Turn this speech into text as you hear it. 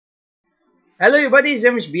Hello everybody, it's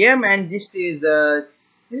MHBM and this is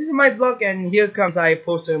my vlog, and here comes I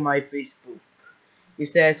post on my Facebook. It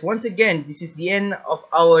says, once again, this is the end of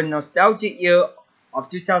our nostalgic year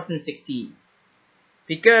of 2016.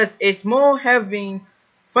 Because it's more having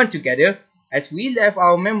fun together as we left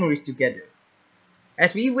our memories together.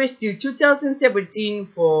 As we wish to 2017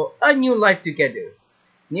 for a new life together.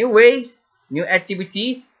 New ways, new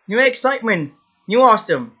activities, new excitement, new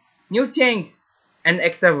awesome, new things, and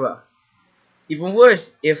etc. Even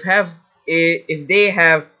worse, if they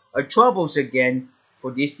have a troubles again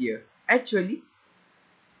for this year. Actually,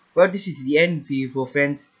 well, this is the end, for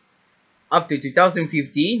friends. Up to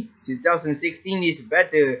 2015, 2016 is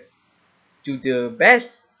better to the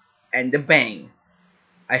best and the bang.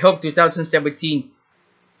 I hope 2017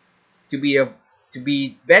 to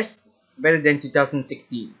be better than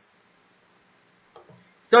 2016.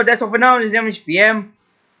 So that's all for now. This is MHPM.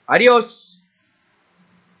 Adios.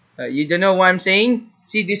 You don't know what I'm saying?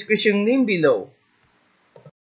 See description link below.